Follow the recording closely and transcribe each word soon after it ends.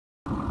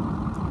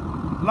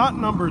Lot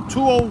number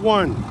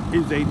 201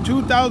 is a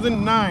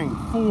 2009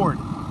 Ford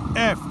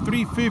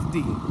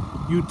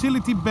F-350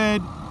 utility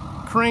bed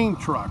crane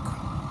truck.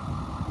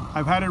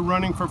 I've had it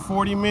running for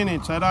 40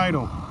 minutes at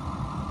idle.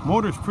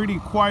 Motor's pretty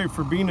quiet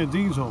for being a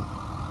diesel.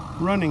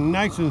 Running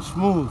nice and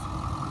smooth.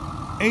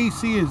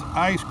 AC is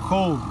ice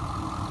cold.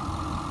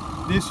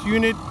 This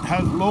unit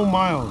has low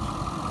miles.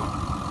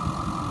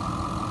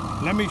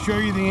 Let me show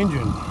you the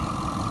engine.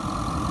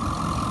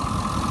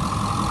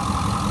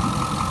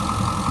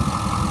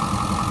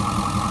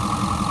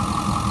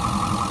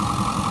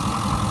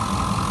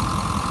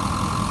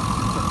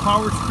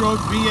 Power stroke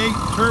V8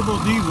 turbo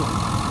diesel.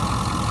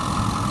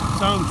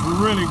 Sounds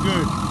really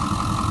good.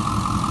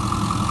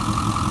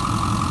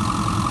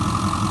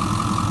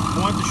 I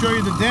want to show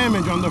you the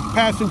damage on the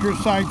passenger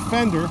side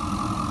fender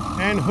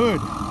and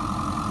hood.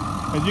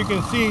 As you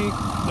can see,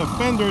 the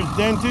fender is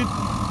dented,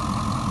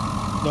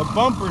 the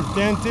bumper is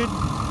dented,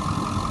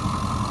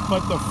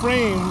 but the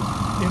frame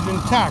is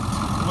intact,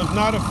 was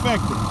not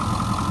affected.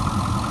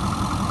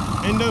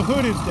 And the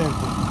hood is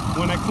dented.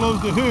 When I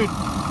close the hood,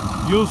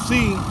 you'll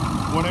see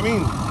what I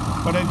mean.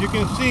 But as you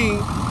can see,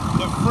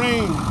 the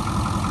frame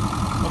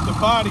of the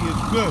body is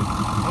good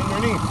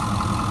underneath.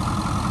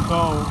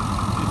 So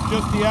it's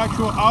just the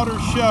actual outer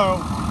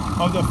shell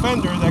of the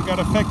fender that got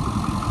affected.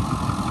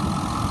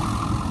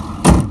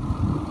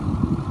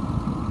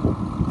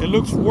 It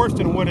looks worse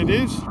than what it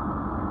is.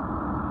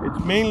 It's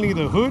mainly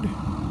the hood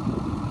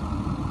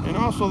and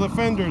also the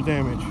fender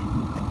damage.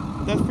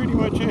 That's pretty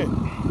much it.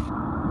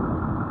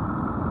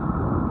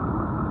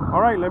 All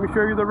right, let me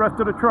show you the rest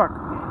of the truck.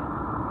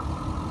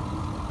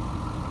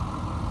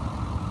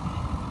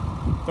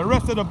 The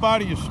rest of the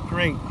body is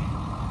straight.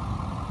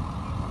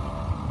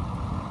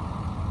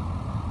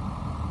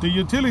 The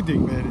utility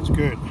bed is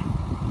good.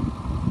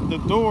 The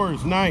door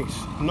is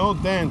nice, no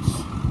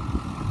dents.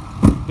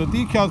 The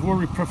decals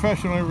were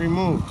professionally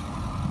removed.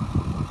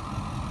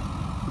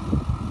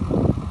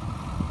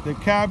 The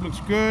cab looks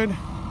good.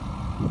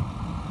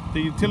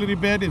 The utility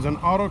bed is an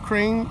auto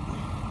crane.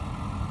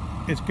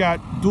 It's got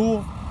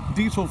dual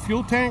diesel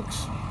fuel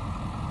tanks.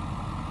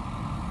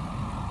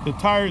 The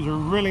tires are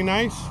really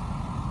nice.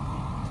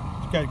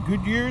 Got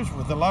Goodyears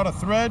with a lot of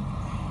thread.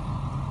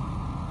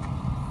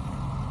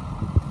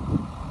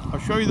 I'll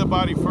show you the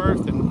body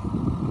first and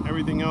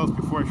everything else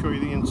before I show you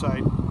the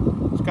inside.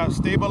 It's got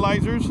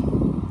stabilizers.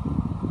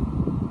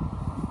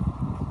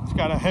 It's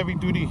got a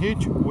heavy-duty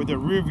hitch with a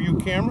rear view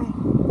camera.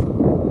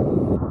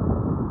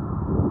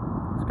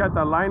 It's got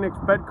the Line-X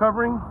bed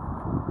covering.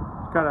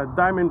 It's got a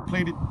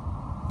diamond-plated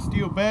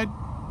steel bed.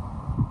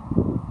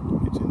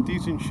 It's in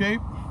decent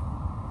shape.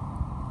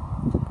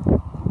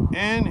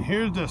 And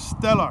here's the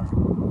Stellar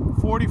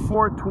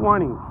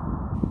 4420.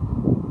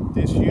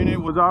 This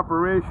unit was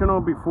operational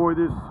before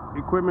this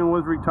equipment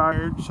was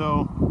retired,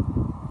 so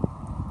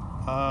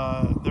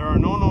there are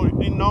no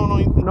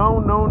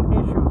known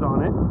issues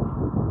on it,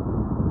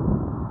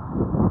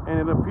 and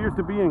it appears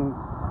to be in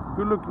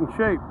good looking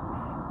shape.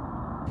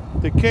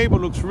 The cable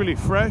looks really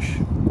fresh.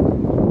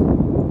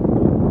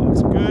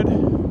 Looks good.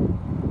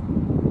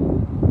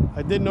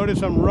 I did notice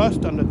some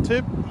rust on the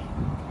tip,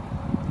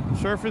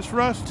 surface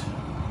rust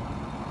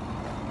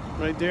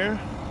right there.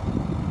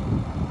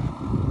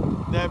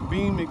 That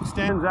beam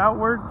extends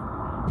outward.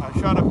 I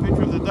shot a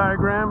picture of the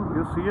diagram,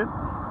 you'll see it.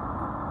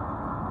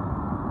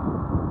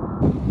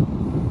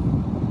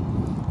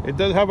 It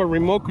does have a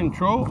remote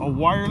control, a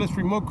wireless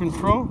remote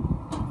control,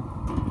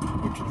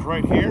 which is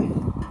right here.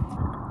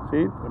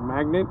 See, the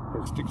magnet,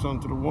 it sticks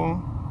onto the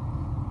wall.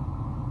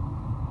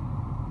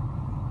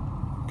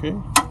 Okay,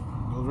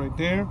 goes right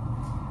there.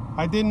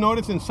 I did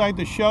notice inside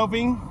the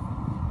shelving,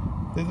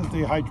 this is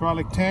the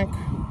hydraulic tank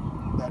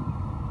that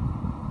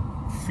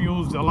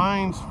fills the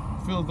lines.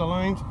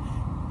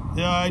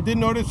 I did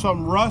notice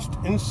some rust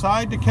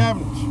inside the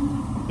cabinets.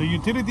 The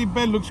utility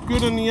bed looks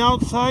good on the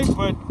outside,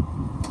 but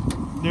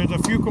there's a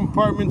few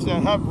compartments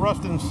that have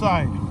rust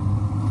inside.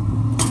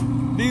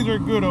 These are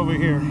good over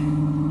here.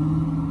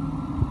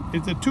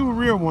 It's the two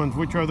rear ones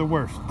which are the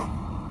worst.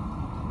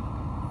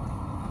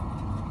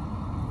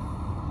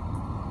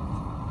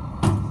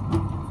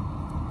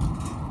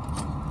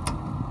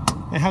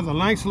 It has a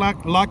nice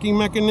locking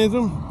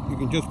mechanism. You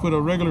can just put a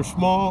regular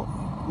small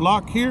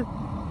lock here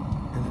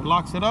and it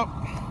locks it up.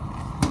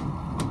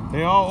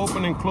 They all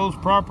open and close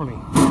properly.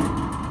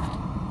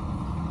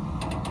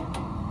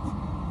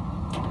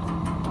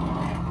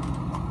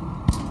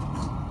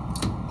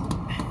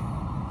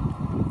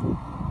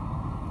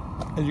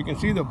 As you can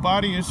see, the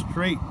body is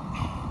straight.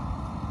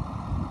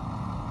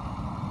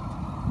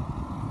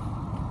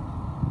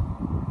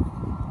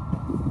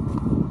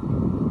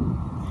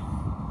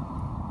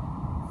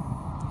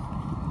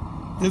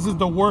 This is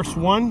the worst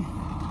one,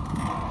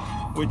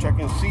 which I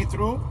can see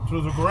through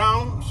the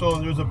ground. So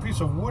there's a piece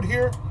of wood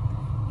here,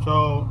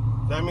 so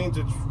that means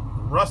it's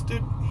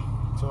rusted.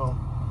 So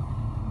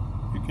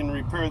you can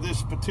repair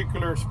this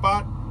particular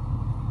spot.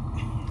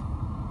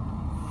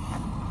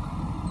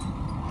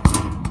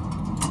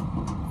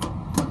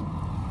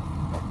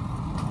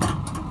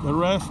 The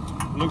rest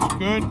looks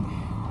good.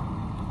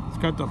 It's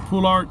got the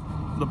pull-out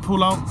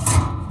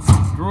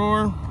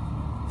drawer.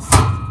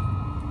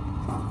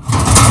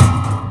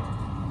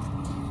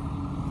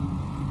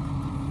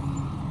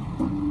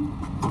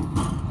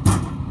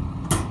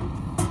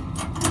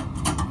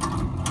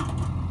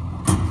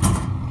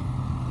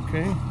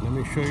 Okay, let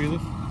me show you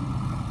this.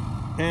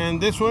 And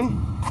this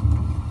one,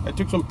 I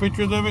took some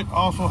pictures of it,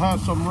 also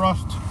has some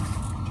rust,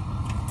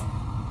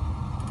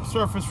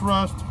 surface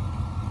rust,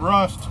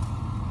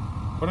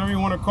 whatever you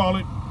want to call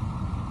it,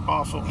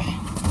 also.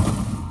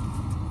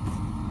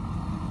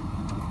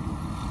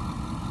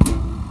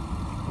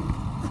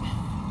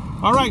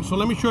 All right, so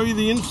let me show you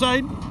the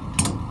inside.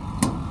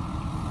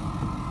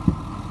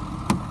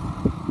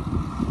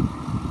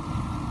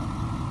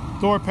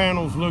 Door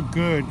panels look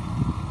good.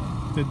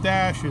 The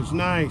dash is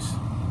nice.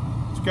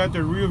 It's got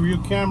the rear view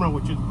camera,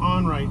 which is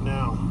on right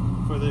now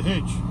for the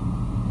hitch.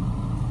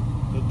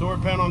 The door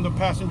panel on the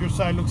passenger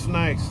side looks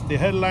nice. The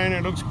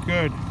headliner looks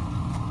good.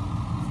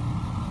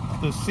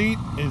 The seat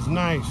is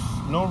nice.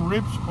 No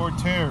rips or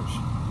tears.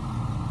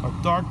 A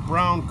dark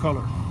brown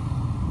color.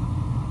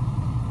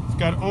 It's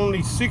got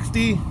only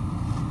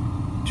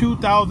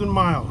 62,000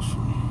 miles.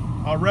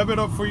 I'll rev it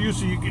up for you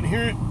so you can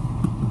hear it.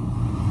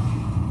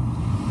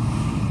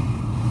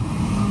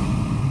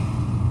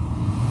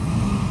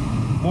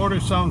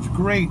 Motor sounds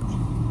great.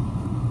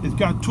 It's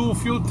got 2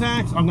 fuel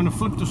tanks. I'm gonna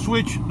flip the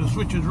switch. The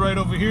switch is right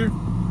over here,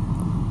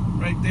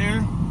 right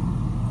there.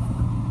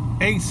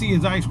 AC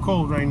is ice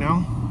cold right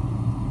now.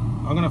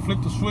 I'm gonna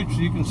flip the switch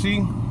so you can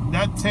see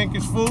that tank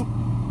is full,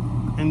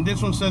 and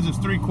this one says it's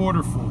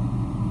 3/4 full.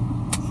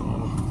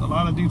 So it's a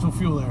lot of diesel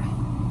fuel there.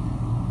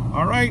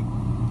 All right,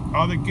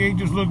 all the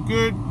gauges look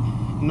good.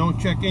 No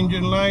check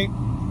engine light,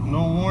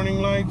 no warning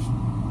lights.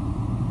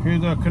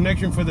 Here's the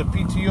connection for the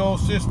PTO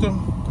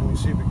system. Let me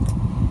see if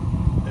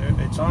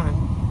it's on.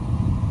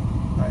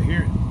 I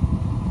hear it.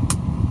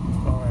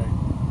 All right.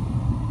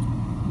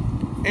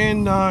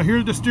 And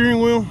here's the steering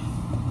wheel.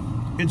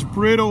 It's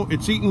brittle.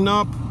 It's eaten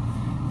up.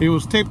 It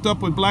was taped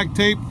up with black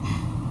tape.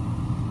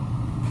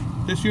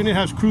 This unit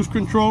has cruise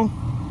control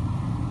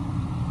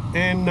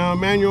and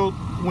manual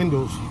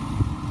windows.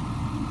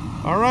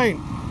 All right.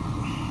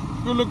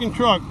 Good looking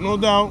truck, no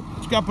doubt.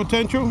 It's got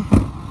potential.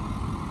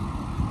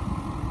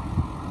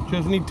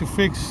 Just need to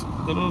fix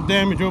the little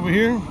damage over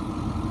here.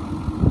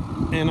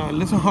 And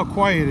listen how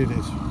quiet it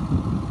is.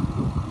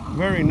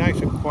 Very nice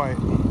and quiet.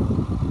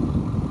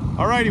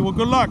 Alrighty, well,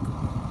 good luck.